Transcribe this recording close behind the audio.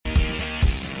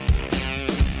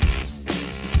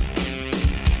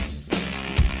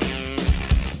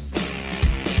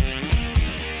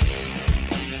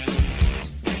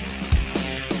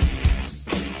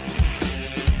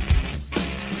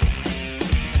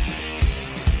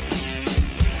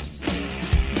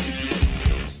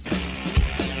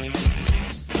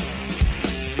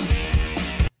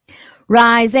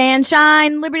Rise and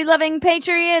shine, liberty-loving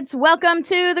patriots. Welcome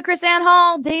to the KrisAnne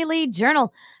Hall Daily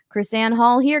Journal. KrisAnne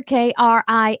Hall here,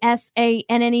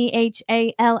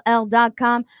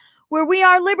 KrisAnnehall.com, where we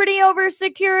are liberty over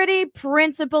security,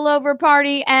 principle over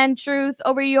party, and truth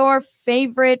over your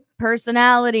favorite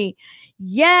personality.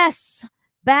 Yes,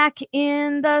 back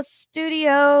in the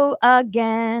studio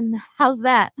again. How's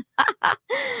that?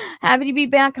 Happy to be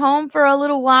back home for a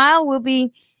little while. We'll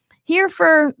be here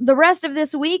for the rest of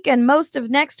this week and most of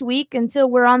next week until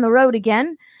we're on the road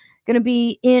again. Going to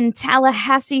be in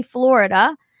Tallahassee,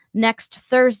 Florida next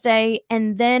Thursday,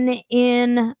 and then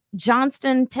in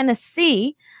Johnston,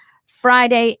 Tennessee,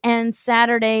 Friday and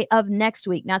Saturday of next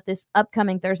week. Not this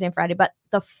upcoming Thursday and Friday, but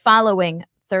the following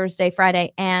Thursday,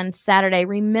 Friday, and Saturday.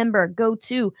 Remember, go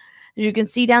to, as you can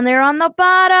see down there on the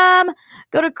bottom,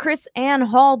 go to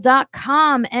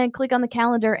KrisAnneHall.com and click on the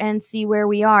calendar and see where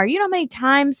we are. You know how many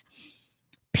times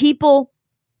people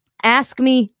ask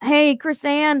me, hey,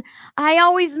 KrisAnne, I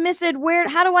always miss it.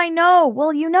 How do I know?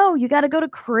 Well, you got to go to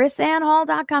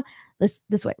KrisAnneHall.com.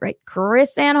 This way, right?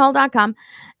 KrisAnneHall.com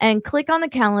and click on the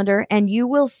calendar and you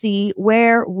will see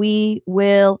where we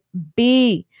will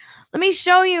be. Let me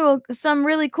show you some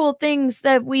really cool things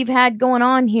that we've had going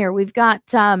on here. We've got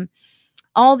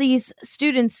all these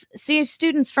students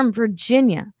from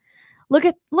Virginia. Look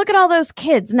at all those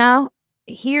kids. Now,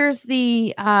 here's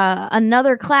the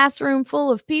another classroom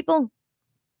full of people.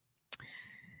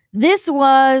 This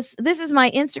is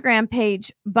my Instagram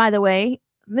page, by the way.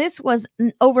 This was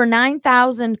over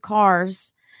 9,000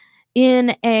 cars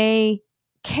in a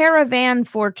caravan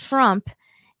for Trump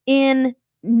in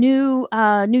New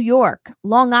York,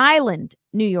 Long Island,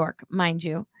 New York, mind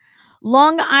you.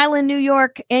 Long Island, New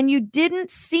York. And you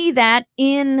didn't see that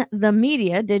in the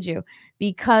media, did you?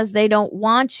 Because they don't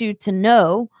want you to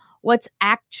know what's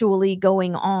actually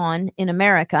going on in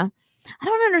America. I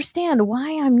don't understand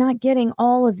why I'm not getting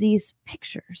all of these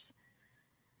pictures.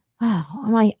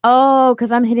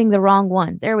 Because I'm hitting the wrong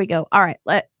one. There we go. All right.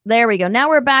 There we go. Now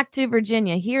we're back to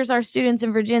Virginia. Here's our students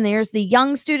in Virginia. Here's the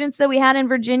young students that we had in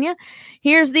Virginia.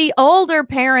 Here's the older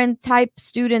parent type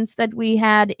students that we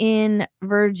had in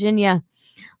Virginia.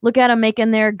 Look at them making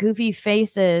their goofy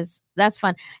faces. That's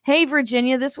fun. Hey,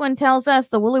 Virginia, this one tells us,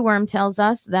 the woolly worm tells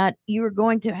us that you are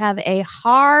going to have a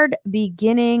hard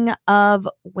beginning of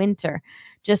winter.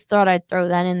 Just thought I'd throw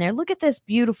that in there. Look at this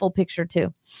beautiful picture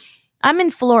too. I'm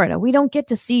in Florida. We don't get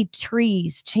to see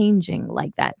trees changing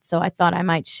like that. So I thought I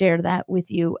might share that with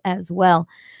you as well.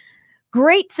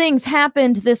 Great things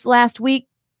happened this last week.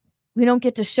 We don't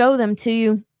get to show them to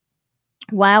you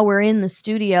while we're in the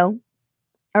studio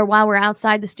or while we're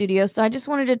outside the studio. So I just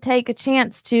wanted to take a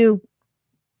chance to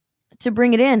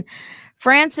bring it in.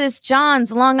 Francis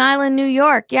Johns, Long Island, New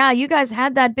York. Yeah, you guys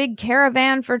had that big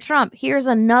caravan for Trump. Here's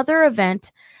another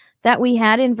event that we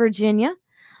had in Virginia.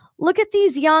 Look at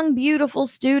these young, beautiful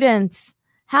students.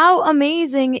 How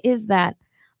amazing is that?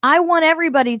 I want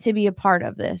everybody to be a part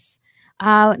of this.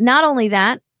 Not only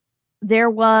that,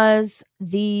 there was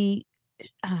the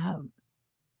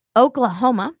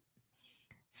Oklahoma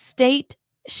State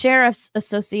Sheriff's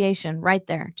Association right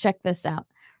there. Check this out.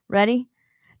 Ready?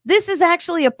 This is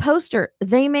actually a poster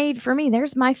they made for me.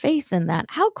 There's my face in that.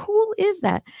 How cool is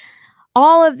that?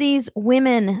 All of these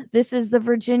women, this is the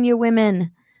Virginia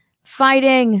women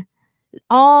fighting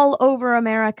all over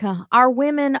America. Our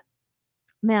women,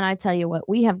 man, I tell you what,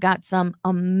 we have got some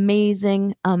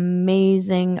amazing,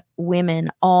 amazing women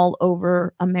all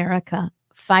over America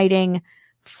fighting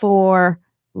for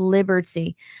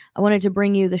liberty. I wanted to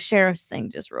bring you the sheriff's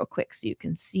thing just real quick so you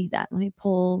can see that. Let me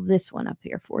pull this one up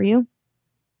here for you.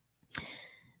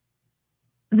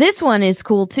 This one is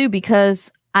cool too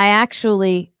because I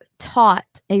actually taught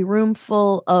a room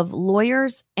full of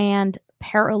lawyers and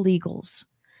paralegals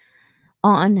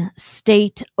on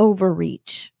state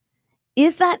overreach.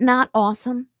 Is that not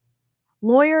awesome?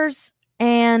 Lawyers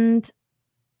and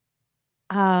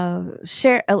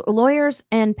lawyers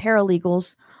and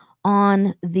paralegals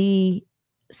on the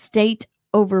state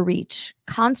overreach.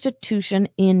 Constitution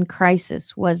in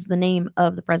Crisis was the name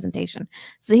of the presentation.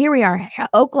 So here we are,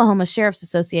 Oklahoma Sheriff's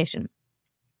Association.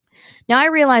 Now I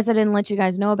realize I didn't let you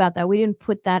guys know about that. We didn't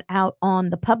put that out on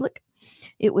the public.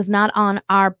 It was not on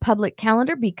our public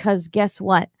calendar because guess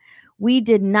what? We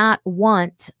did not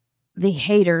want the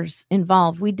haters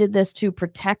involved. We did this to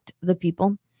protect the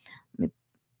people.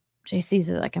 JC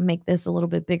says I can make this a little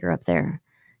bit bigger up there.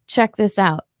 Check this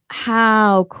out.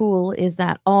 How cool is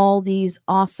that? All these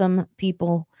awesome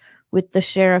people with the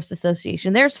Sheriff's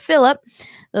Association. There's Philip.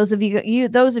 Those of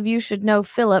you should know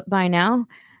Philip by now.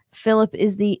 Philip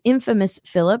is the infamous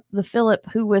Philip, the Philip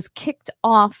who was kicked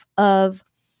off of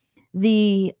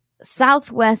the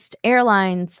Southwest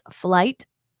Airlines flight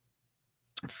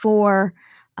for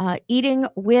eating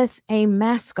with a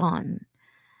mask on.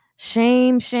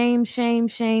 Shame, shame, shame,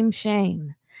 shame,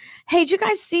 shame. Hey, did you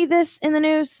guys see this in the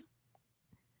news?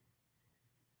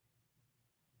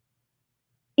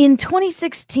 In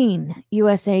 2016,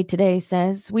 USA Today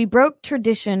says, we broke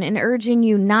tradition in urging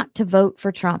you not to vote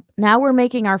for Trump. Now we're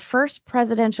making our first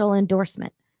presidential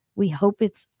endorsement. We hope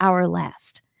it's our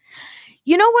last.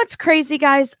 You know what's crazy,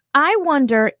 guys? I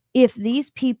wonder if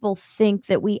these people think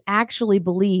that we actually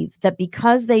believe that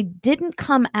because they didn't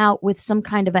come out with some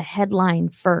kind of a headline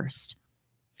first,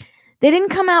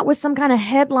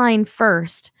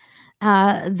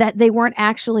 that they weren't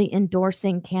actually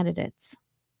endorsing candidates.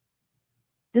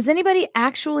 Does anybody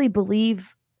actually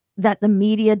believe that the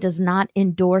media does not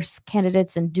endorse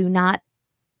candidates and do not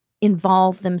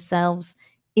involve themselves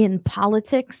in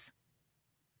politics?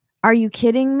 Are you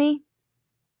kidding me?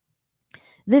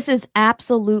 This is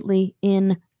absolutely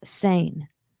insane.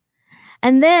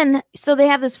 And then, so they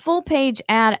have this full page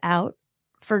ad out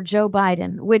for Joe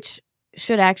Biden, which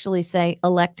should actually say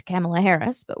elect Kamala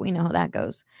Harris, but we know how that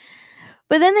goes.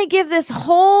 But then they give this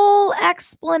whole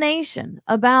explanation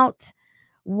about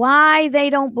why they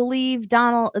don't believe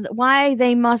why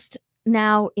they must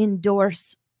now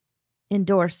endorse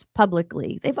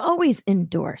publicly. They've always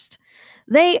endorsed.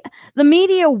 The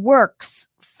media works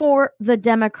for the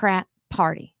Democrat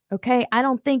Party. Okay. I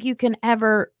don't think you can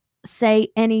ever say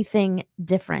anything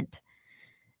different.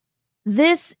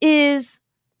 This is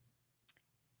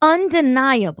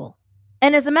undeniable.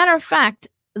 And as a matter of fact,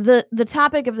 the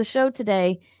topic of the show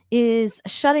today is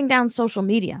shutting down social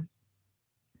media.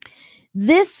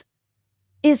 This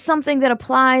is something that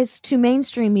applies to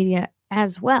mainstream media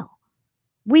as well.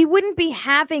 We wouldn't be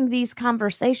having these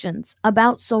conversations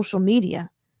about social media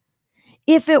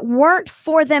if it weren't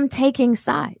for them taking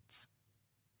sides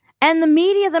and the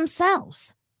media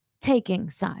themselves taking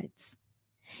sides.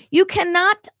 You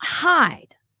cannot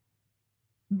hide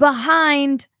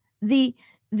behind the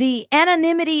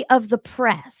anonymity of the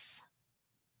press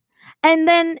and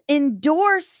then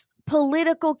endorse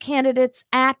political candidates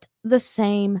at the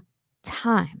same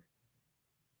time.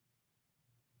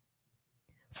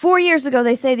 4 years ago,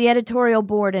 they say the editorial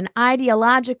board, an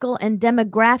ideological and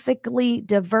demographically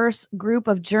diverse group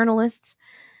of journalists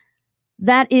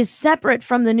that is separate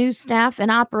from the news staff and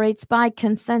operates by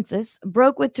consensus,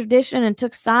 broke with tradition and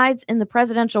took sides in the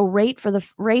presidential race for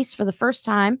the first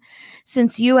time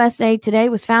since USA Today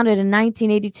was founded in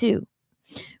 1982.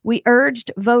 We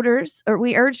urged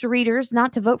readers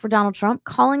not to vote for Donald Trump,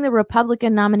 calling the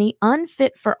Republican nominee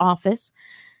unfit for office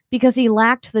because he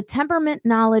lacked the temperament,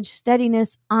 knowledge,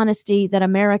 steadiness, honesty that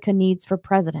America needs for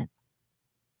president.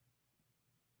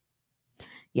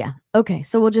 Yeah. Okay.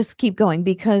 So we'll just keep going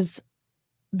because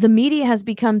the media has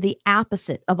become the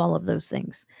opposite of all of those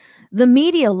things. The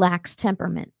media lacks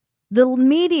temperament. The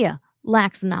media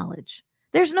lacks knowledge.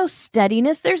 There's no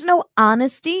steadiness. There's no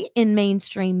honesty in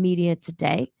mainstream media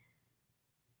today.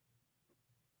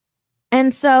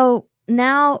 And so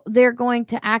now they're going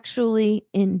to actually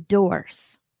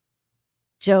endorse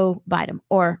Joe Biden,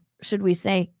 or should we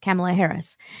say Kamala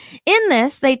Harris. In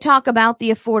this, they talk about the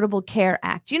Affordable Care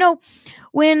Act. You know,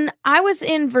 when I was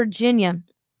in Virginia,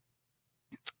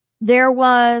 there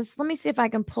was, let me see if I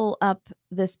can pull up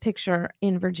this picture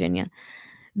in Virginia.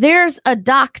 There's a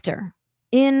doctor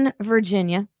in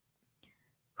Virginia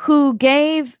who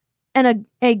gave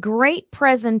a great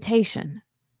presentation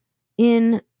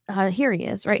in, here he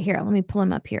is right here. Let me pull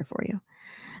him up here for you.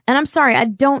 And I'm sorry, I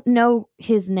don't know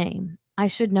his name. I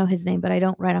should know his name, but I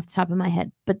don't right off the top of my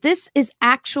head. But this is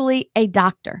actually a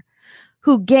doctor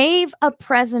who gave a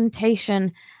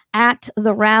presentation at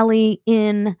the rally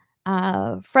in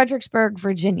Fredericksburg,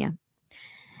 Virginia.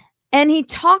 And he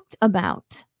talked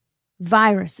about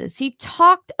viruses. He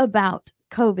talked about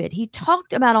COVID. He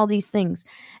talked about all these things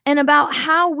and about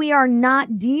how we are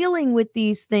not dealing with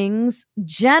these things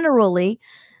generally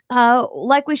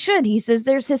like we should. He says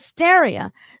there's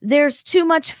hysteria. There's too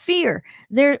much fear.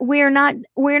 We're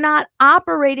not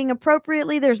operating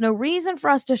appropriately. There's no reason for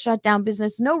us to shut down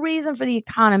business. No reason for the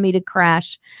economy to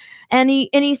crash. And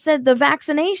he said the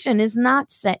vaccination is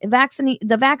not safe.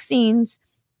 The vaccines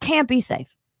can't be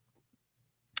safe.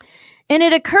 And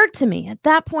it occurred to me at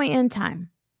that point in time,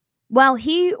 while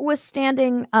he was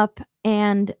standing up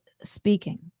and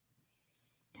speaking,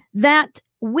 that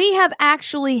we have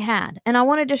actually had, and I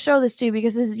wanted to show this to you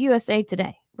because this is USA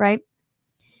Today, right?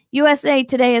 USA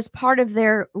Today, as part of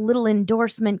their little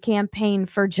endorsement campaign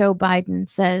for Joe Biden,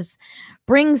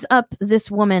 brings up this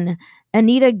woman,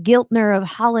 Anita Giltner of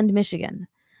Holland, Michigan.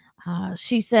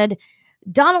 She said,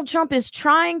 Donald Trump is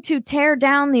trying to tear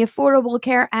down the Affordable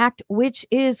Care Act, which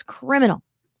is criminal.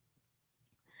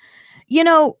 You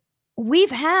know,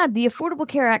 we've had the Affordable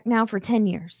Care Act now for 10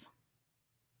 years.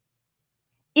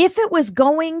 If it was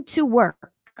going to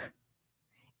work,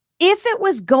 if it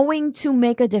was going to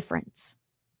make a difference,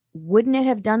 wouldn't it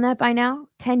have done that by now?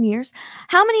 10 years?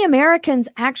 How many Americans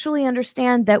actually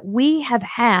understand that we have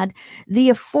had the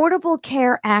Affordable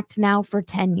Care Act now for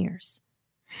 10 years?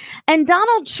 And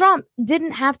Donald Trump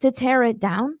didn't have to tear it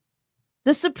down.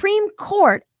 The Supreme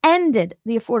Court ended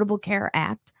the Affordable Care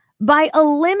Act by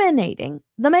eliminating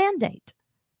the mandate.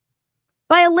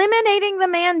 By eliminating the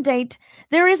mandate,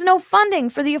 there is no funding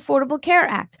for the Affordable Care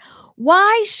Act.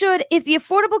 Why should, if the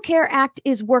Affordable Care Act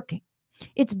is working,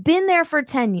 it's been there for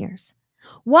 10 years,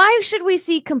 why should we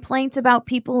see complaints about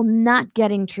people not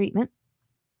getting treatment?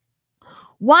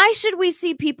 Why should we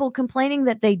see people complaining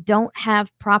that they don't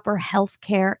have proper health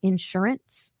care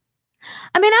insurance?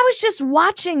 I mean, I was just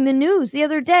watching the news the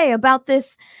other day about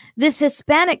this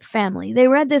Hispanic family. They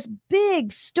read this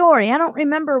big story. I don't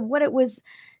remember what it was,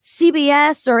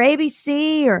 CBS or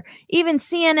ABC or even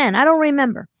CNN. I don't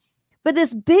remember. But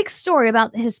this big story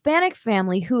about the Hispanic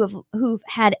family who've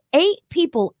had 8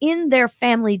 people in their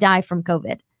family die from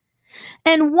COVID.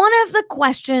 And one of the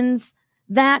questions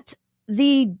that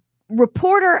the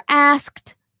reporter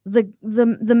asked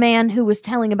the man who was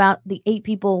telling about the 8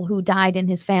 people who died in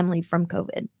his family from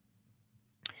COVID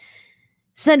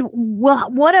said,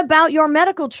 well, what about your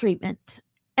medical treatment?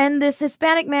 And this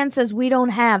Hispanic man says, we don't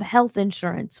have health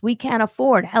insurance. We can't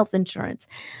afford health insurance.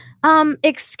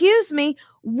 Excuse me,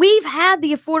 we've had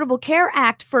the Affordable Care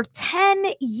Act for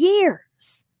 10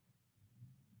 years.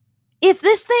 If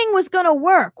this thing was going to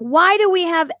work, why do we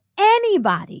have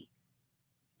anybody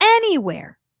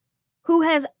anywhere who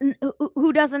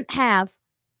doesn't have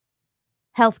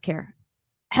health care,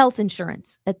 health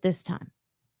insurance at this time?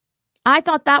 I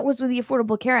thought that was what the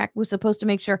Affordable Care Act was supposed to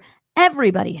make sure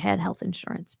everybody had health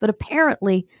insurance, but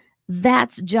apparently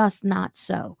that's just not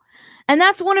so. And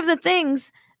that's one of the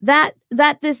things that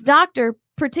this doctor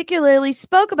particularly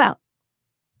spoke about.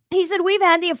 He said, we've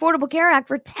had the Affordable Care Act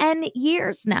for 10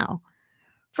 years now.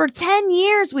 For 10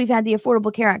 years, we've had the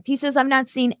Affordable Care Act. He says, I've not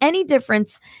seen any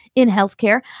difference in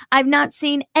healthcare. I've not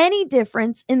seen any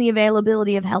difference in the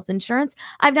availability of health insurance.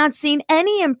 I've not seen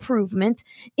any improvement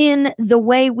in the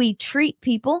way we treat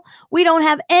people. We don't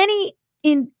have any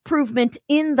improvement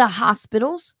in the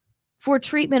hospitals for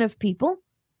treatment of people.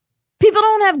 People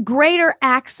don't have greater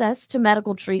access to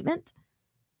medical treatment.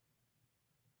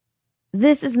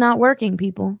 This is not working,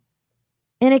 people.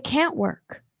 And it can't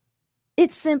work.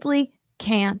 It simply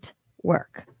can't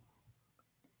work.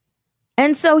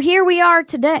 And so here we are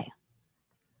today.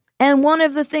 And one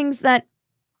of the things that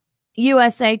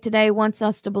USA Today wants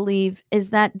us to believe is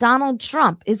that Donald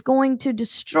Trump is going to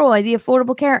destroy the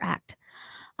Affordable Care Act.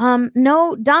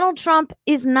 No, Donald Trump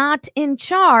is not in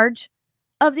charge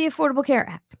of the Affordable Care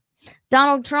Act.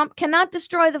 Donald Trump cannot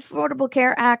destroy the Affordable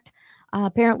Care Act.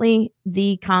 Apparently,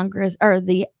 the Congress or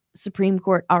the Supreme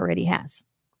Court already has.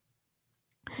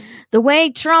 The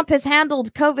way Trump has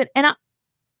handled COVID, and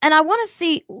I want to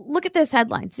see, look at this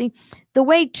headline. See, the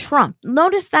way Trump,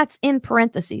 notice that's in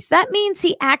parentheses. That means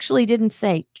he actually didn't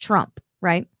say Trump,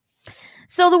 right?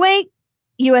 So the way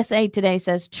USA Today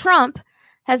says Trump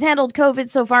has handled COVID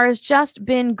so far has just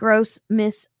been gross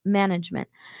mismanagement.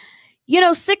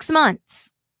 6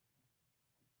 months.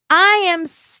 I am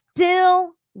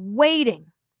still waiting.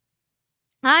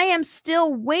 I am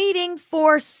still waiting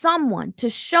for someone to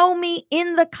show me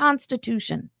in the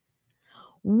Constitution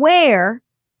where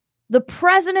the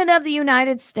President of the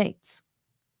United States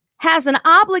has an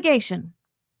obligation,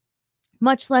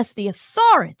 much less the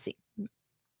authority,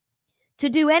 to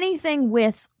do anything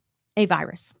with a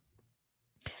virus.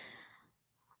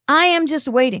 I am just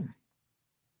waiting.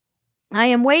 I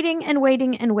am waiting and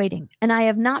waiting and waiting, and I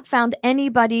have not found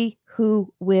anybody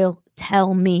who will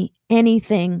tell me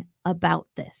anything about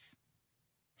this.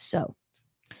 So,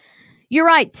 you're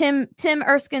right. Tim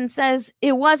Erskine says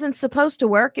it wasn't supposed to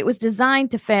work. It was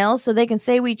designed to fail, so they can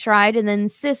say we tried and then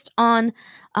insist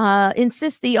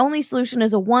the only solution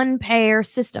is a one-payer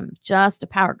system, just a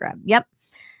power grab. Yep.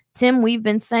 Tim, we've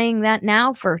been saying that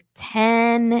now for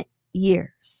 10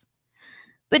 years.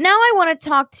 But now I want to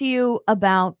talk to you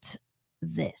about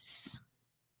this.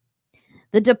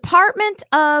 The Department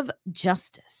of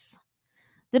Justice.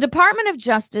 The Department of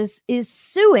Justice is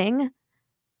suing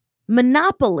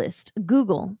monopolist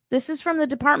Google. This is from the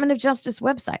Department of Justice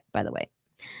website, by the way.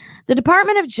 The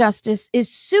Department of Justice is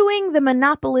suing the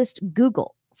monopolist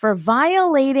Google for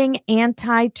violating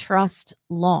antitrust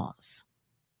laws.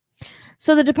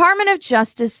 So the Department of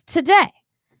Justice today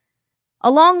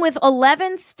along with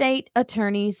 11 state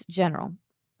attorneys general,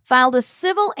 filed a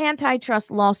civil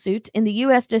antitrust lawsuit in the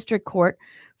U.S. District Court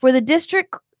for the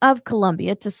District of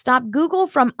Columbia to stop Google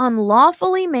from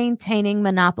unlawfully maintaining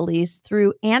monopolies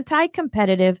through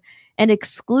anti-competitive and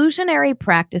exclusionary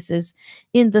practices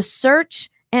in the search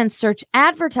and search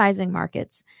advertising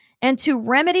markets, and to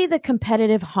remedy the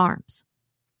competitive harms.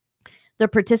 The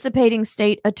participating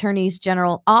state attorneys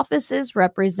general offices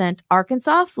represent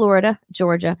Arkansas, Florida,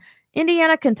 Georgia,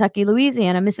 Indiana, Kentucky,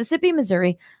 Louisiana, Mississippi,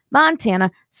 Missouri,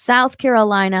 Montana, South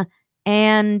Carolina,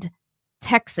 and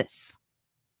Texas.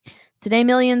 Today,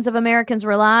 millions of Americans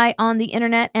rely on the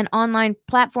internet and online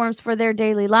platforms for their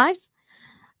daily lives.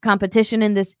 Competition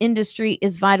in this industry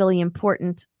is vitally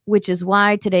important, which is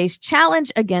why today's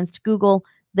challenge against Google,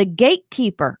 the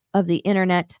gatekeeper of the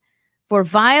internet, for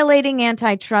violating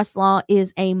antitrust law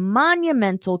is a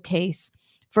monumental case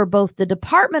for both the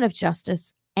Department of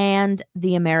Justice and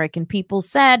the American people,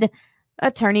 said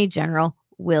Attorney General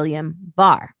William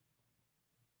Barr.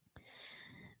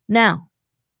 Now,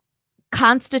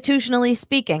 constitutionally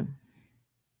speaking,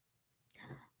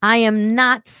 I am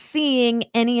not seeing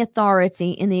any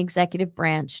authority in the executive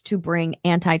branch to bring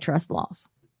antitrust laws.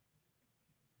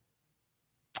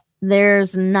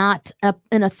 There's not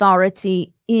an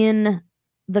authority in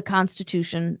the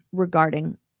Constitution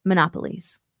regarding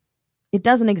monopolies. It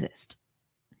doesn't exist.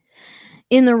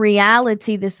 In the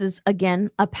reality, this is,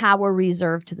 again, a power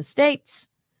reserved to the states,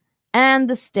 and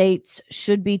the states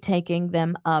should be taking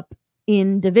them up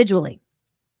individually.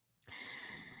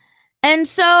 And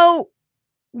so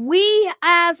we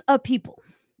as a people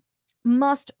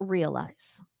must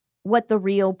realize what the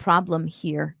real problem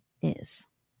here is.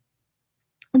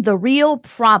 The real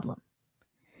problem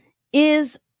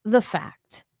is the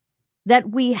fact that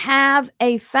we have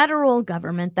a federal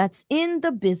government that's in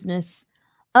the business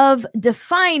of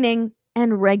defining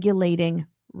and regulating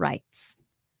rights.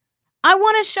 I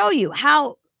want to show you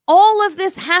how all of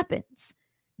this happens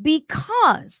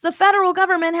because the federal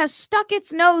government has stuck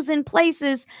its nose in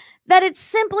places that it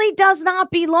simply does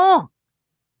not belong.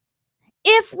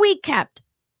 If we kept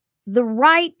the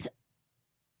right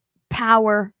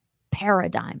power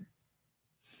paradigm,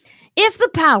 if the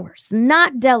powers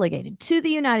not delegated to the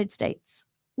United States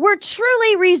were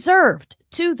truly reserved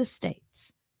to the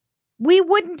states, we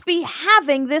wouldn't be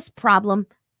having this problem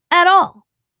at all.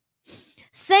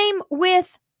 Same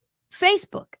with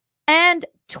Facebook and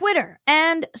Twitter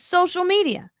and social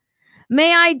media.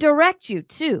 May I direct you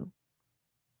to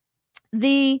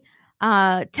the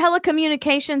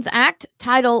Telecommunications Act,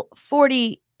 Title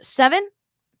 47,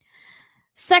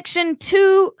 Section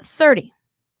 230.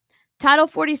 Title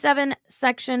 47,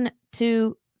 Section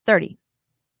 230.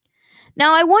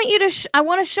 Now, I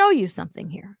want to show you something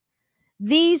here.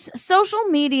 These social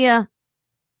media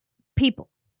people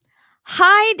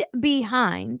hide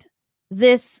behind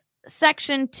this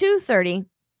Section 230,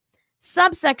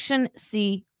 subsection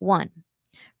C1.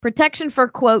 Protection for,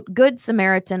 quote, Good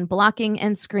Samaritan blocking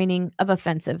and screening of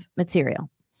offensive material.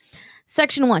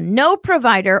 Section 1. No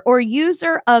provider or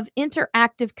user of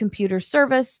interactive computer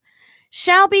service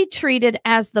shall be treated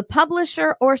as the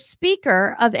publisher or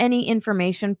speaker of any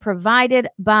information provided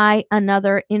by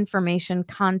another information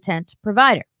content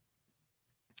provider.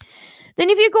 Then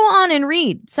if you go on and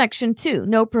read Section 2,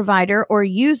 no provider or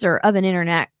user of an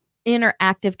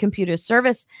interactive computer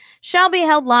service shall be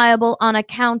held liable on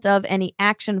account of any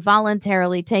action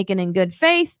voluntarily taken in good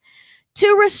faith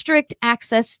to restrict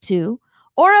access to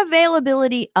or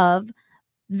availability of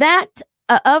that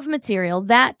of material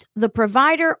that the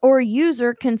provider or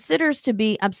user considers to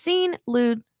be obscene,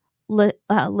 lewd,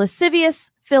 lascivious,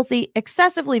 filthy,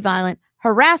 excessively violent,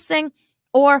 harassing,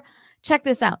 or, check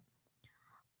this out,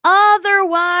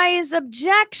 otherwise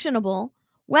objectionable,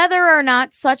 whether or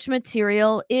not such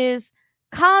material is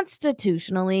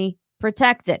constitutionally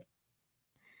protected.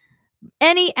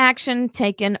 Any action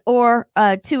taken or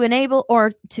to enable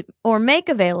or make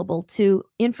available to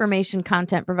information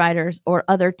content providers or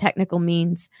other technical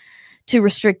means to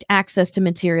restrict access to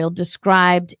material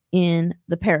described in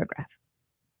the paragraph.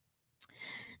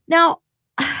 Now,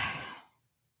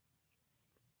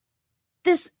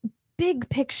 this big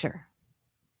picture,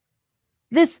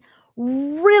 this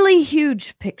really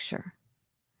huge picture,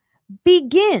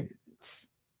 begins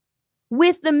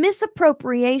with the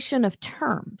misappropriation of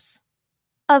terms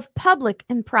of public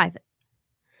and private.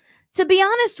 To be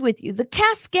honest with you, the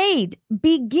cascade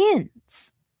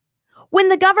begins when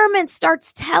the government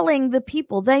starts telling the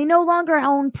people they no longer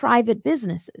own private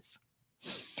businesses.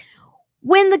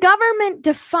 When the government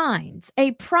defines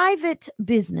a private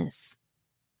business,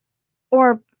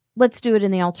 or let's do it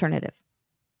in the alternative,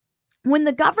 when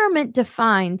the government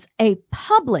defines a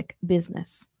public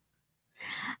business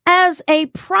as a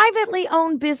privately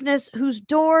owned business whose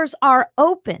doors are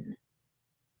open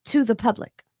to the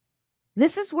public,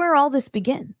 this is where all this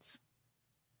begins.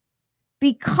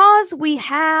 Because we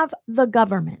have the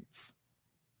governments,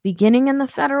 beginning in the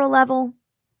federal level,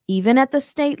 even at the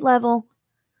state level,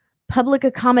 public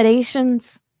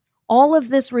accommodations, all of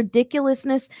this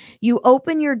ridiculousness, you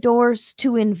open your doors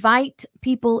to invite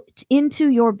people into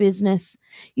your business.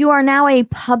 You are now a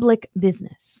public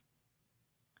business.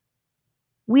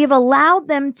 We have allowed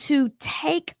them to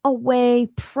take away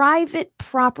private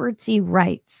property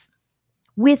rights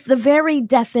with the very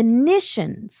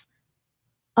definitions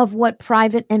of what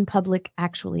private and public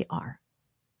actually are.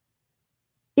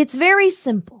 It's very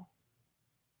simple.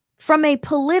 From a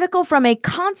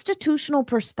constitutional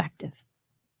perspective,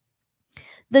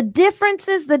 the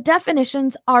differences, the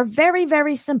definitions are very,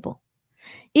 very simple.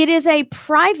 It is a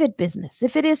private business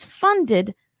if it is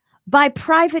funded by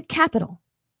private capital.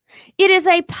 It is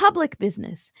a public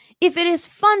business if it is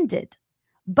funded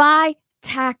by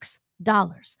tax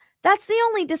dollars. That's the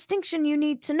only distinction you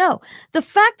need to know. The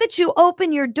fact that you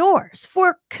open your doors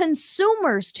for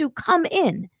consumers to come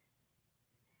in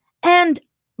and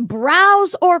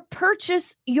browse or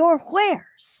purchase your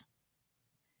wares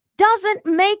doesn't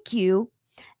make you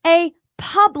a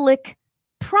public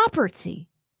property.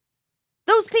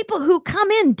 Those people who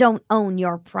come in don't own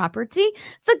your property.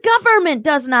 The government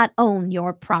does not own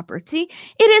your property.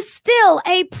 It is still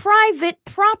a private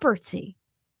property.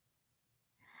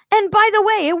 And by the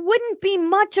way, it wouldn't be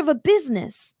much of a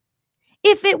business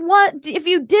if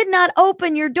you did not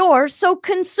open your doors so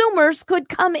consumers could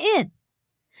come in.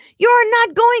 You're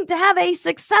not going to have a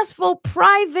successful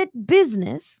private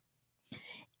business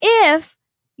if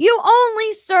you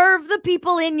only serve the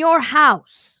people in your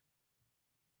house.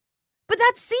 But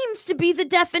that seems to be the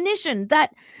definition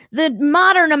that the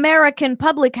modern American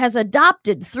public has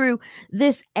adopted through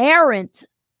this errant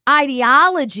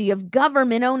ideology of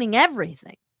government owning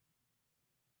everything.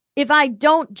 If I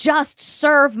don't just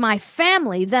serve my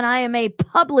family, then I am a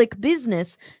public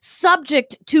business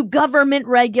subject to government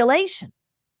regulation.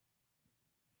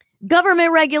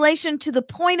 Government regulation to the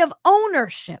point of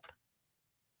ownership.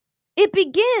 It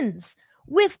begins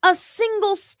with a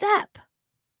single step.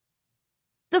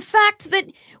 The fact that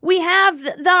we have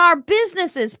that our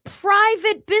businesses,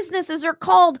 private businesses, are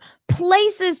called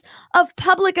places of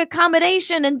public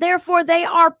accommodation, and therefore they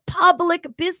are public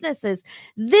businesses.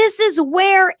 This is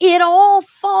where it all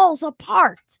falls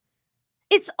apart.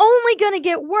 It's only going to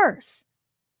get worse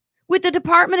with the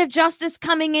Department of Justice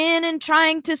coming in and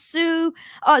trying to sue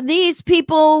these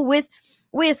people with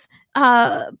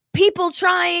people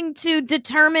trying to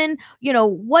determine,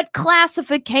 what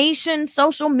classification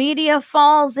social media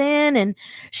falls in, and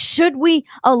should we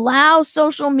allow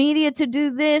social media to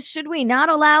do this? Should we not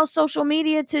allow social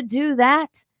media to do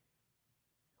that?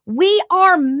 We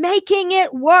are making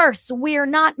it worse. We are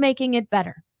not making it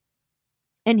better.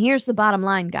 And here's the bottom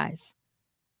line, guys.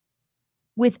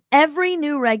 With every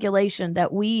new regulation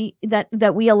that we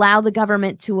allow the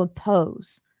government to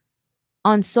impose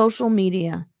on social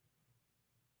media,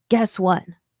 guess what?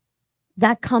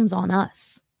 That comes on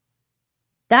us.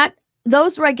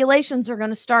 Those regulations are going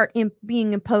to start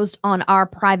being imposed on our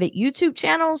private YouTube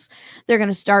channels. They're going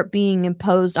to start being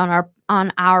imposed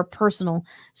on our personal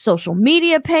social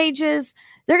media pages.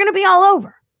 They're going to be all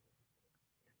over.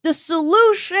 The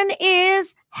solution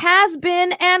has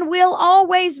been, and will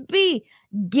always be,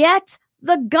 get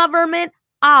the government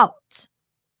out.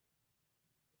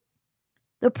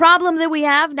 The problem that we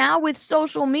have now with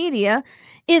social media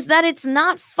is that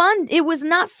it was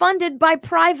not funded by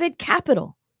private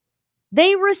capital.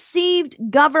 They received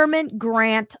government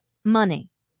grant money.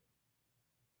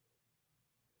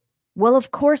 Well,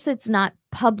 of course, it's not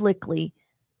publicly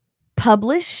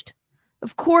published.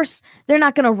 Of course, they're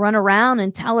not going to run around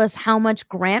and tell us how much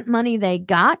grant money they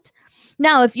got.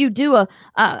 Now, if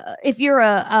you're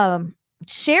a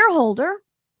shareholder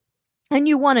and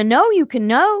you want to know, you can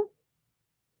know.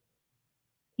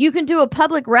 You can do a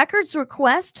public records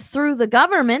request through the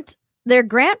government, their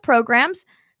grant programs,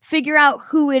 figure out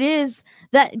who it is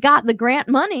that got the grant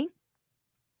money.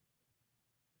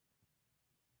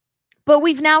 But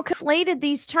we've now conflated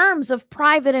these terms of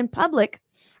private and public,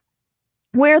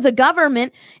 where the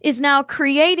government is now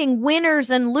creating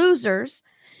winners and losers.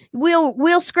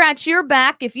 We'll scratch your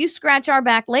back if you scratch our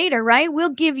back later, right? We'll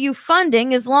give you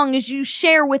funding as long as you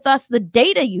share with us the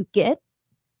data you get.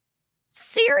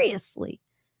 Seriously.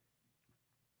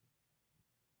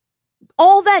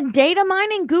 All that data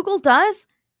mining Google does,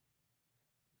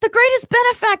 the greatest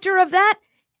benefactor of that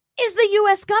is the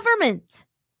U.S. government.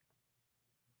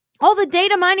 All the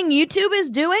data mining YouTube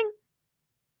is doing,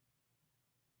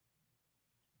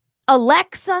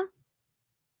 Alexa,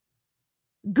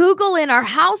 Google in our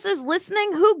houses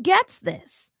listening, who gets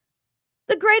this?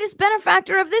 The greatest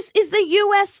benefactor of this is the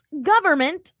U.S.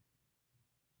 government.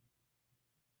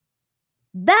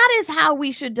 That is how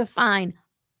we should define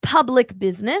public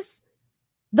business.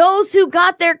 Those who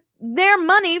got their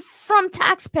money from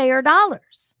taxpayer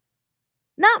dollars.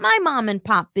 Not my mom and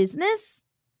pop business.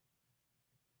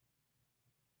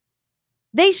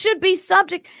 They should be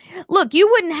subject. Look,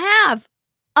 you wouldn't have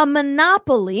a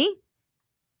monopoly.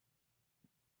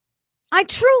 I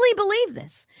truly believe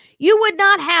this. You would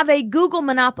not have a Google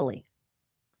monopoly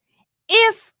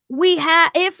if we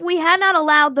had not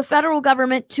allowed the federal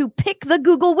government to pick the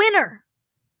Google winner.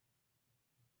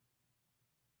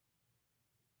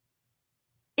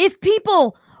 If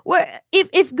Google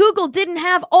didn't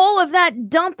have all of that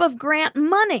dump of grant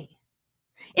money,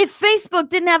 if Facebook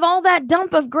didn't have all that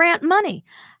dump of grant money,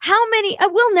 how many,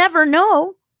 we'll never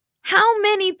know how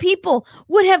many people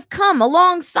would have come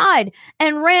alongside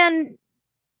and ran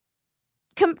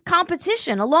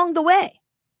competition along the way.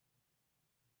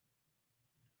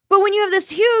 But when you have this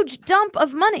huge dump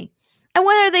of money, and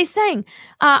what are they saying?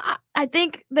 I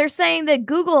think they're saying that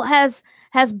Google has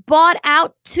bought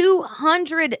out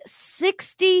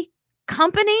 260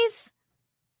 companies.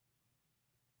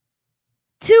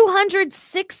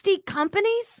 260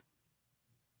 companies?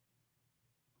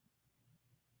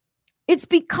 It's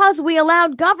because we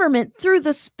allowed government through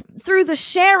the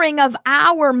sharing of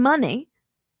our money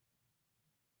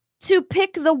to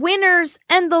pick the winners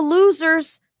and the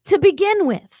losers to begin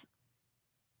with.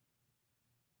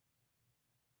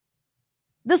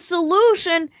 The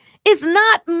solution is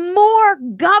not more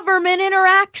government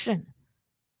interaction.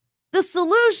 The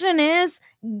solution is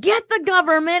get the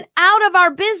government out of our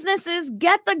businesses,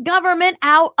 get the government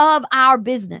out of our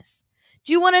business.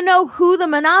 Do you want to know who the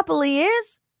monopoly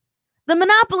is? The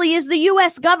monopoly is the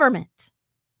U.S. government.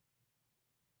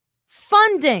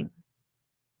 Funding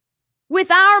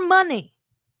with our money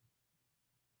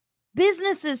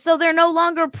businesses so they're no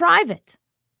longer private.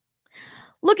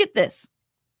 Look at this.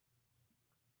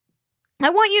 I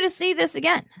want you to see this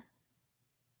again.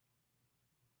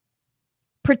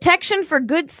 Protection for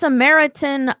Good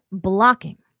Samaritan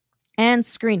blocking and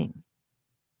screening,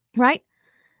 right?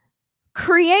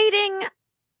 Creating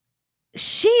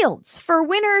shields for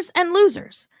winners and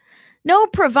losers. No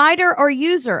provider or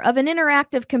user of an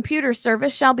interactive computer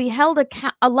service shall be held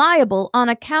liable on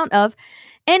account of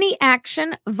any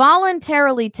action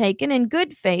voluntarily taken in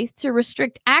good faith to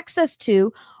restrict access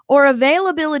to or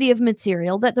availability of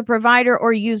material that the provider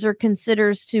or user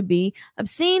considers to be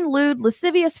obscene, lewd,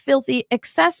 lascivious, filthy,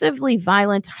 excessively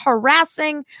violent,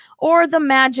 harassing, or the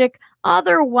magic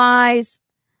otherwise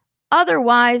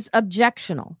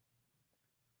objectionable.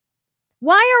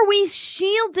 Why are we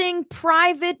shielding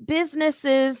private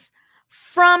businesses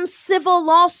from civil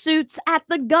lawsuits at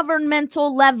the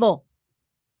governmental level?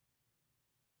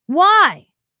 Why?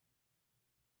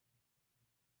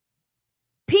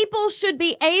 People should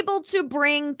be able to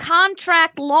bring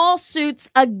contract lawsuits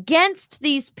against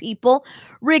these people,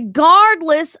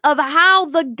 regardless of how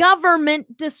the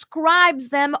government describes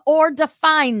them or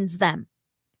defines them.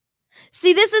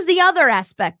 See, this is the other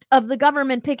aspect of the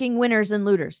government picking winners and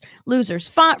losers.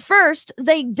 First,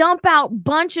 they dump out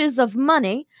bunches of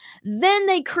money. Then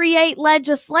they create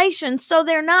legislation so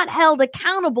they're not held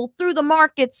accountable through the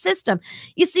market system.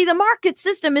 You see, the market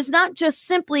system is not just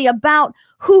simply about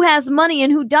who has money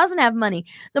and who doesn't have money.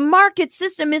 The market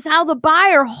system is how the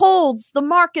buyer holds the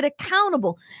market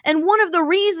accountable. And one of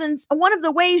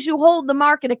the ways you hold the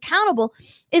market accountable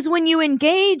is when you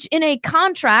engage in a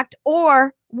contract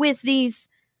or with these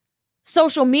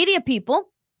social media people,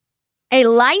 a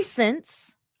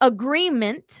license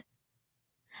agreement,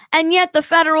 and yet the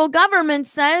federal government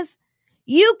says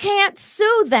you can't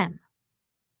sue them.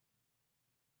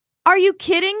 Are you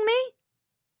kidding me?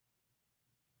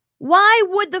 Why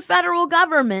would the federal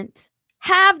government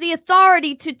have the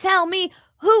authority to tell me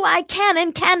who I can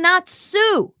and cannot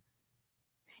sue?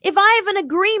 If I have an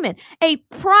agreement, a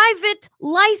private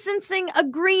licensing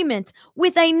agreement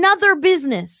with another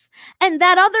business, and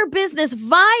that other business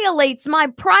violates my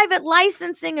private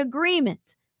licensing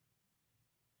agreement,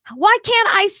 why can't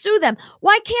I sue them?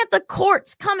 Why can't the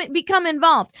courts become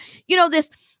involved? You know,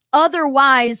 this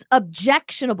otherwise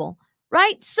objectionable,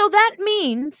 right? So that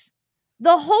means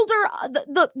the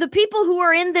holder, the people who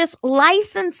are in this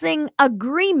licensing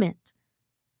agreement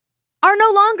are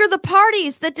no longer the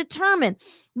parties that determine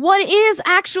what is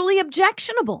actually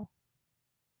objectionable.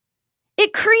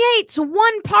 It creates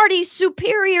one party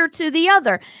superior to the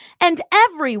other, and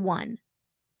everyone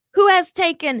who has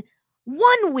taken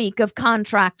 1 week of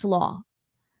contract law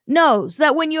knows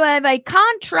that when you have a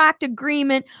contract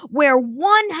agreement where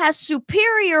one has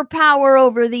superior power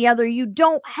over the other, you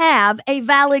don't have a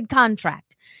valid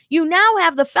contract. You now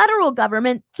have the federal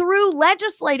government, through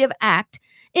legislative act,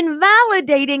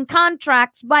 invalidating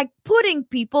contracts by putting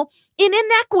people in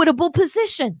inequitable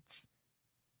positions.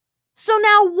 So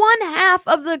now one half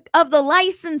of the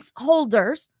license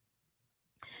holders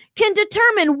can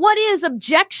determine what is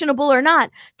objectionable or not,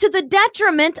 to the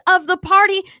detriment of the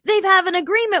party they have an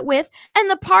agreement with, and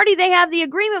the party they have the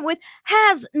agreement with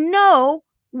has no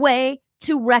way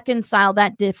to reconcile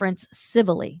that difference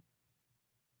civilly.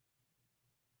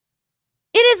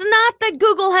 It is not that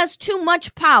Google has too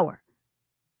much power.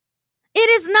 It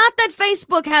is not that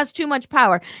Facebook has too much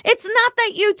power. It's not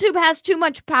that YouTube has too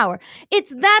much power.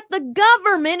 It's that the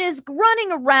government is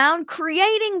running around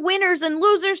creating winners and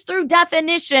losers through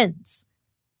definitions.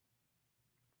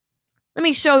 Let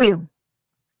me show you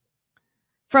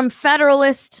from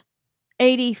Federalist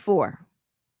 84.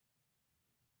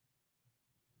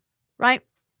 Right?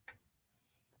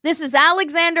 This is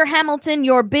Alexander Hamilton,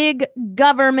 your big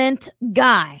government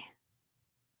guy.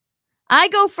 I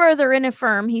go further and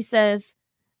affirm, he says,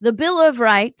 the Bill of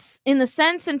Rights, in the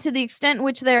sense and to the extent in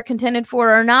which they are contended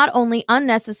for, are not only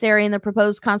unnecessary in the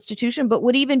proposed Constitution, but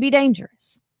would even be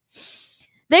dangerous.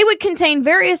 They would contain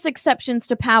various exceptions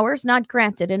to powers not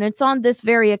granted, and it's on this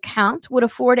very account would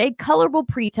afford a colorable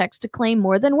pretext to claim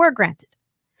more than were granted.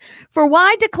 For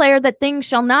why declare that things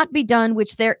shall not be done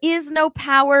which there is no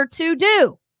power to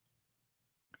do?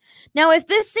 Now, if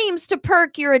this seems to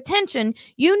perk your attention,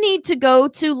 you need to go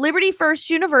to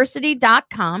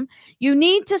libertyfirstuniversity.com. You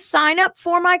need to sign up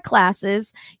for my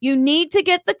classes. You need to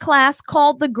get the class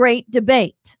called The Great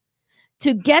Debate.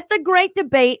 To get the Great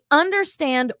Debate,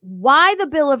 understand why the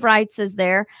Bill of Rights is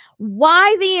there,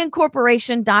 why the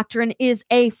incorporation doctrine is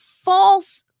a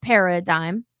false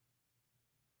paradigm,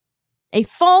 a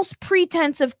false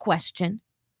pretense of question,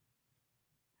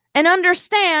 and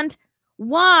understand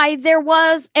why there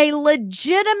was a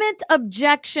legitimate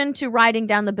objection to writing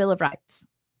down the Bill of Rights.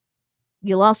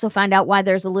 You'll also find out why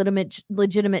there's a legitimate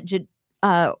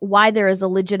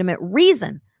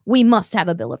reason we must have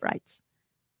a Bill of Rights.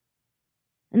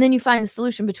 And then you find the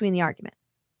solution between the argument.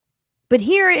 But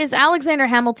here is Alexander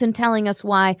Hamilton telling us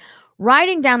why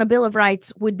writing down a Bill of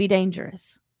Rights would be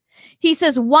dangerous. He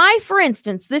says, why, for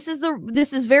instance, this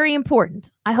is very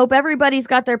important. I hope everybody's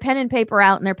got their pen and paper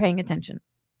out and they're paying attention.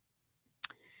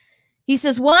 He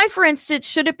says, why, for instance,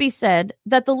 should it be said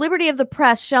that the liberty of the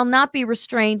press shall not be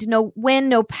restrained when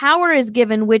no power is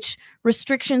given which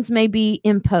restrictions may be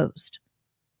imposed?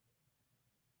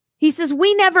 He says,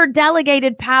 we never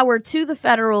delegated power to the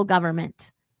federal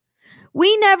government.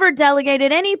 We never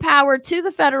delegated any power to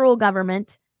the federal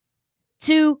government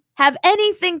to have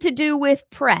anything to do with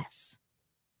press.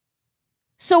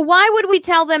 So why would we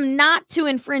tell them not to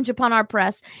infringe upon our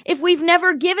press if we've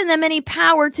never given them any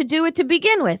power to do it to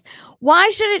begin with? Why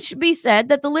should it be said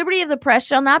that the liberty of the press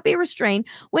shall not be restrained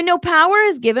when no power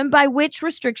is given by which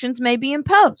restrictions may be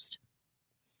imposed?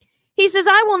 He says,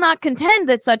 I will not contend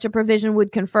that such a provision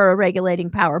would confer a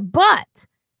regulating power, but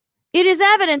it is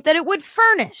evident that it would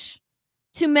furnish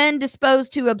to men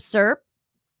disposed to usurp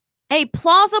a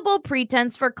plausible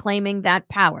pretense for claiming that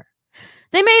power.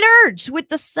 They may urge with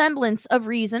the semblance of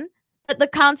reason that the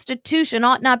Constitution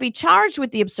ought not be charged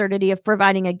with the absurdity of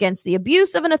providing against the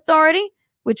abuse of an authority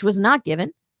which was not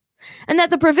given, and that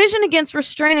the provision against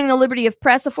restraining the liberty of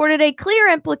press afforded a clear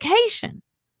implication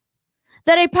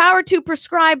that a power to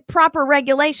prescribe proper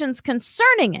regulations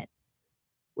concerning it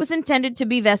was intended to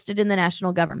be vested in the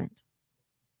national government.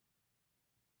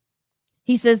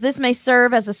 He says this may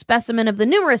serve as a specimen of the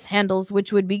numerous handles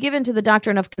which would be given to the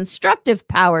doctrine of constructive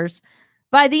powers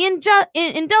by the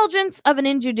indulgence of an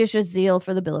injudicious zeal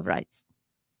for the Bill of Rights.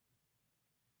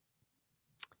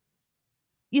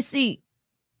 You see,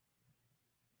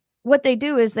 what they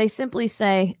do is they simply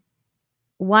say,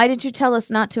 why did you tell us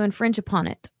not to infringe upon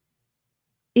it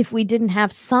if we didn't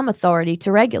have some authority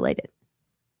to regulate it,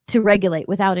 to regulate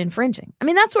without infringing? I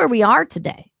mean, that's where we are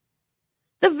today.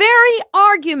 The very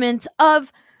argument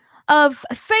of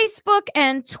Facebook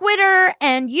and Twitter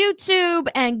and YouTube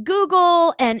and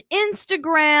Google and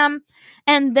Instagram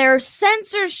and their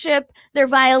censorship, their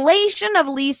violation of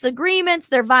lease agreements,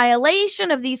 their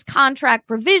violation of these contract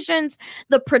provisions,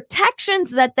 the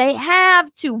protections that they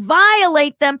have to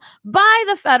violate them by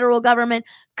the federal government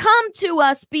come to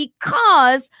us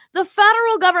because the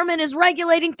federal government is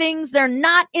regulating things they're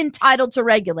not entitled to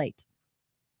regulate.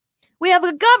 We have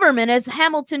a government, as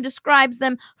Hamilton describes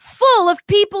them, full of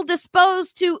people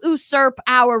disposed to usurp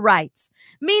our rights,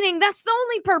 meaning that's the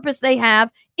only purpose they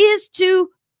have is to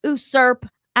usurp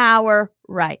our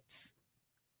rights.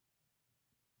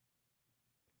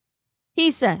 He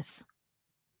says,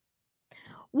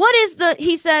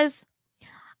 he says,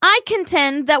 I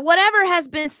contend that whatever has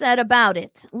been said about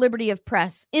it, liberty of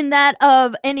press, in that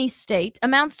of any state,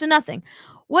 amounts to nothing.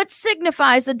 What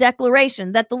signifies a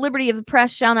declaration that the liberty of the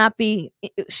press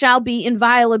shall be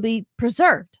inviolably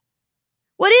preserved?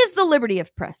 What is the liberty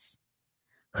of press?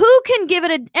 Who can give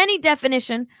it any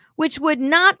definition which would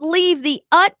not leave the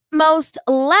utmost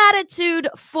latitude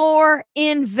for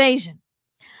invasion?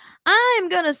 I'm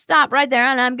going to stop right there,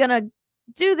 and I'm going to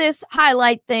do this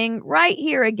highlight thing right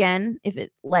here again, if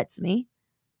it lets me,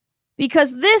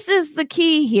 because this is the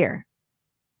key here.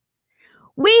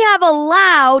 We have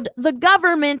allowed the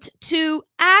government to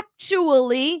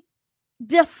actually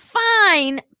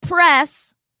define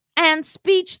Press and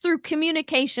Speech Through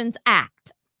Communications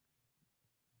Act.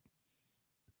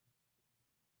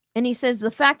 And he says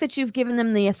the fact that you've given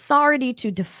them the authority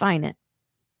to define it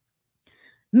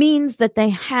means that they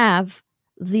have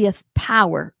the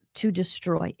power to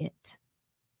destroy it.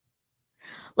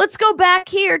 Let's go back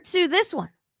here to this one.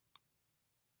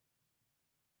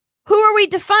 Who are we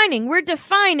defining? We're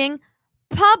defining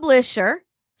publisher,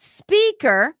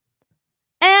 speaker,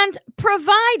 and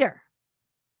provider.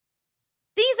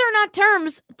 These are not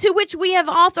terms to which we have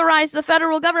authorized the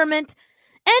federal government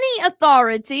any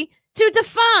authority to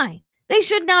define. They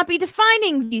should not be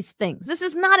defining these things. This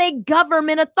is not a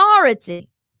government authority.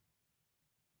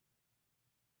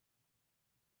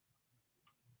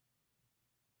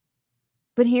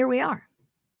 But here we are.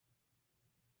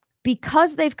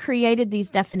 Because they've created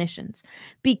these definitions,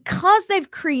 because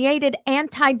they've created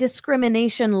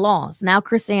anti-discrimination laws. Now,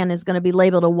 KrisAnne is going to be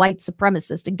labeled a white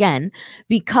supremacist again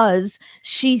because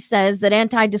she says that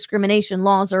anti-discrimination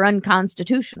laws are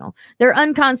unconstitutional. They're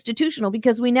unconstitutional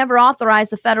because we never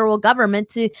authorized the federal government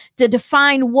to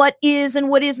define what is and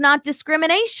what is not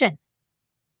discrimination.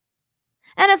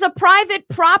 And as a private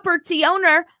property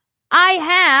owner, I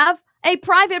have a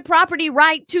private property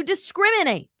right to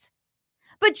discriminate.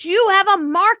 But you have a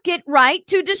market right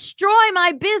to destroy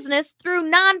my business through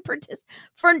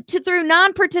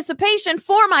non-participation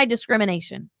for my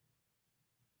discrimination.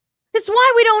 It's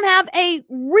why we don't have a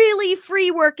really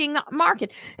free working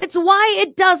market. It's why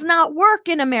it does not work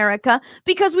in America,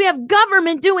 because we have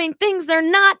government doing things they're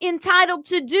not entitled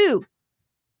to do.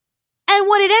 And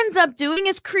what it ends up doing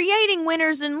is creating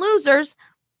winners and losers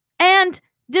and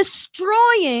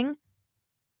destroying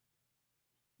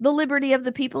the liberty of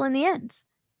the people in the end.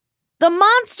 The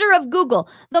monster of Google,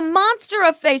 the monster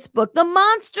of Facebook, the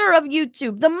monster of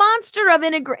YouTube, the monster of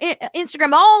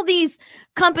Instagram, all these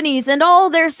companies and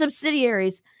all their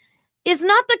subsidiaries is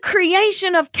not the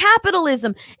creation of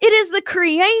capitalism. It is the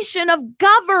creation of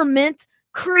government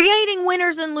creating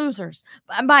winners and losers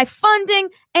by funding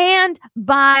and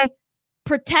by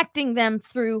protecting them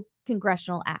through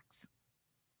congressional acts.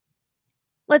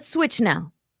 Let's switch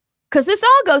now, because this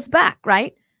all goes back,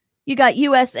 right? You got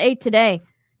USA Today.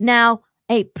 Now,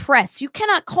 a press. You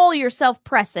cannot call yourself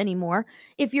press anymore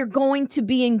if you're going to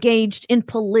be engaged in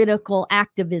political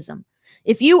activism.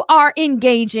 If you are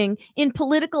engaging in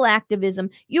political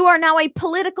activism, you are now a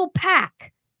political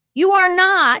PAC. You are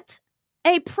not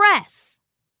a press.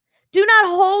 Do not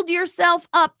hold yourself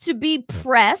up to be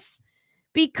press,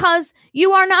 because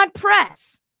you are not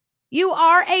press. You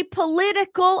are a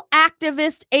political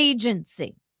activist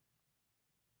agency.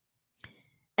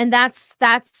 And that's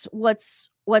what's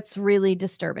really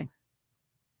disturbing.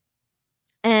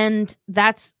 And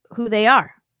that's who they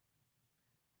are.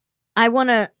 I want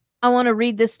to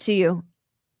read this to you.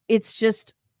 It's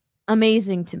just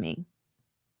amazing to me.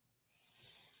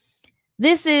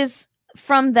 This is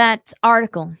from that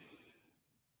article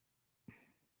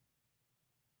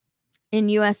in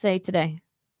USA Today.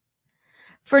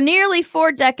 For nearly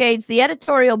 4 decades, the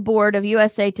editorial board of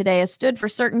USA Today has stood for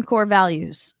certain core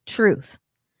values. Truth.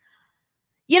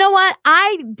 You know what?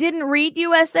 I didn't read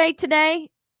USA Today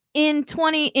in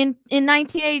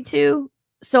 1982,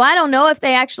 so I don't know if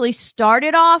they actually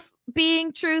started off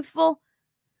being truthful.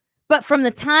 But from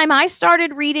the time I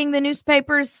started reading the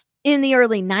newspapers in the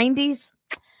early 90s,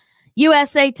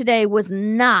 USA Today was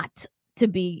not to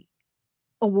be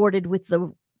awarded with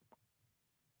the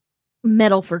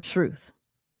Medal for Truth.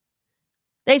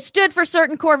 They stood for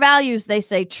certain core values, they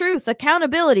say: truth,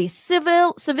 accountability,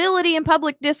 civility in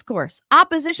public discourse,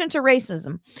 opposition to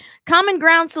racism, common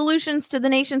ground solutions to the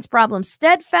nation's problems,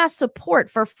 steadfast support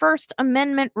for First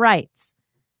Amendment rights.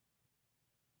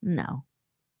 No.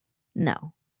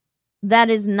 That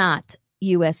is not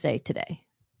USA Today.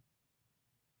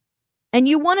 And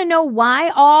you want to know why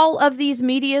all of these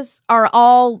medias are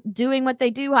all doing what they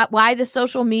do, why the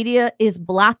social media is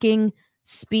blocking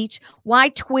speech, why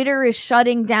Twitter is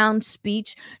shutting down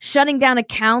speech, shutting down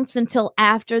accounts until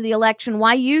after the election,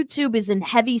 why YouTube is in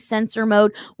heavy censor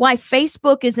mode, why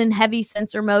Facebook is in heavy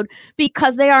censor mode,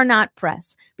 because they are not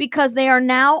press, because they are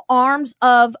now arms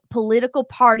of political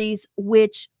parties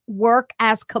which work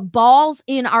as cabals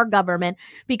in our government,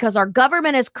 because our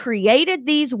government has created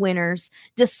these winners,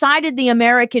 decided the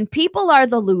American people are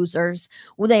the losers.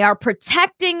 They are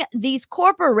protecting these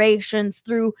corporations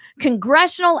through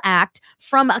congressional act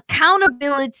from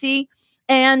accountability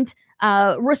and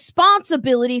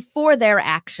responsibility for their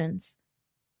actions.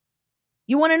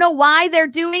 You want to know why they're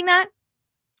doing that?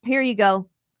 Here you go.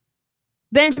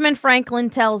 Benjamin Franklin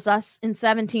tells us in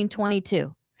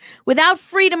 1722, without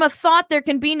freedom of thought, there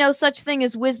can be no such thing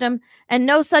as wisdom, and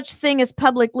no such thing as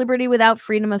public liberty without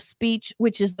freedom of speech,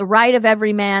 which is the right of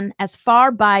every man, as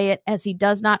far by it as he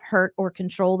does not hurt or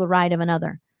control the right of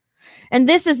another. And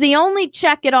this is the only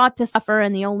check it ought to suffer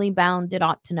and the only bound it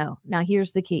ought to know. Now,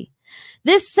 here's the key.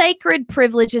 This sacred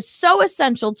privilege is so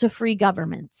essential to free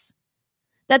governments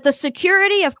that the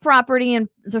security of property and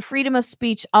the freedom of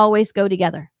speech always go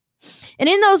together. And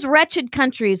in those wretched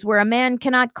countries where a man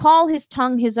cannot call his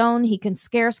tongue his own, he can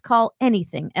scarce call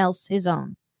anything else his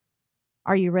own.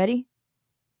 Are you ready?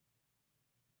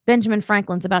 Benjamin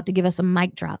Franklin's about to give us a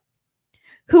mic drop.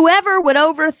 Whoever would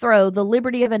overthrow the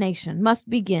liberty of a nation must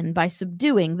begin by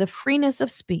subduing the freeness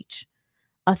of speech,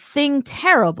 a thing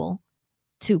terrible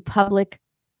to public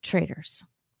traitors.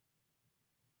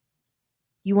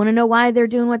 You want to know why they're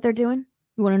doing what they're doing?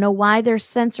 You want to know why they're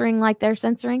censoring like they're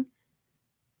censoring?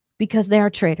 Because they are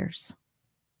traitors.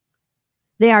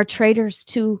 They are traitors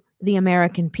to the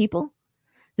American people.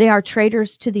 They are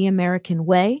traitors to the American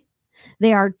way.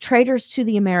 They are traitors to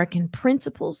the American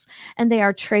principles, and they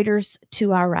are traitors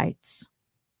to our rights.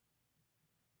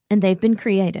 And they've been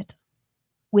created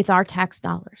with our tax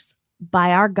dollars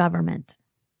by our government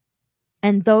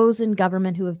and those in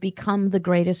government who have become the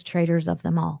greatest traitors of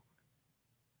them all.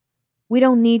 We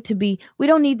don't need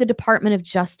the Department of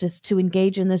Justice to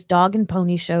engage in this dog and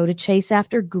pony show to chase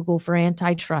after Google for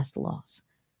antitrust laws.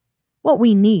 What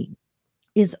we need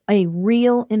is a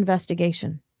real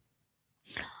investigation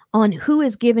on who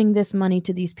is giving this money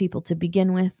to these people to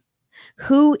begin with,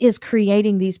 who is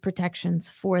creating these protections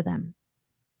for them,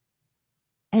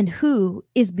 and who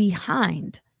is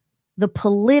behind the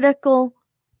political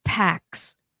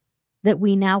PACs that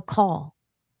we now call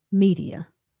media.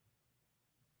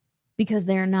 Because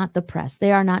they are not the press.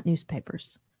 They are not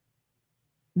newspapers.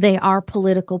 They are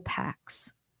political PACs,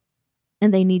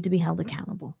 and they need to be held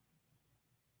accountable.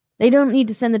 They don't need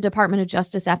to send the Department of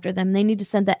Justice after them. They need to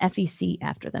send the FEC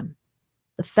after them.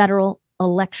 The Federal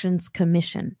Elections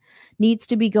Commission needs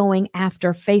to be going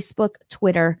after Facebook,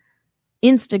 Twitter,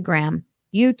 Instagram,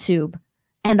 YouTube,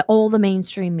 and all the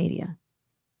mainstream media.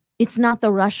 It's not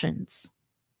the Russians.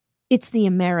 It's the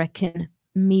American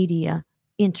media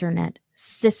internet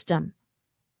system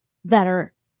that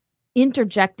are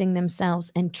interjecting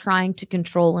themselves and trying to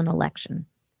control an election.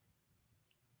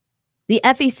 The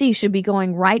FEC should be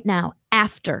going right now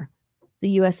after the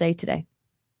USA Today.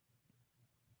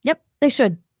 Yep, they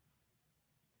should.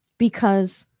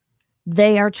 Because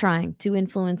they are trying to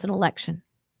influence an election.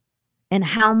 And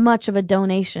how much of a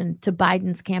donation to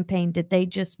Biden's campaign did they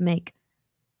just make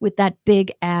with that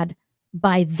big ad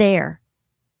by their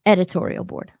editorial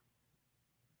board?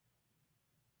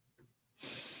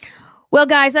 Well,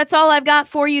 guys, that's all I've got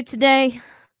for you today.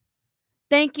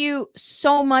 Thank you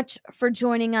so much for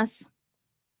joining us.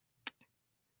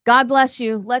 God bless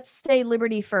you. Let's stay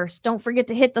liberty first. Don't forget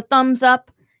to hit the thumbs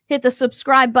up, hit the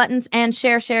subscribe buttons, and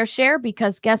share,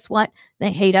 because guess what?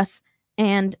 They hate us,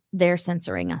 and they're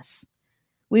censoring us.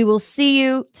 We will see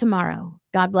you tomorrow.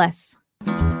 God bless.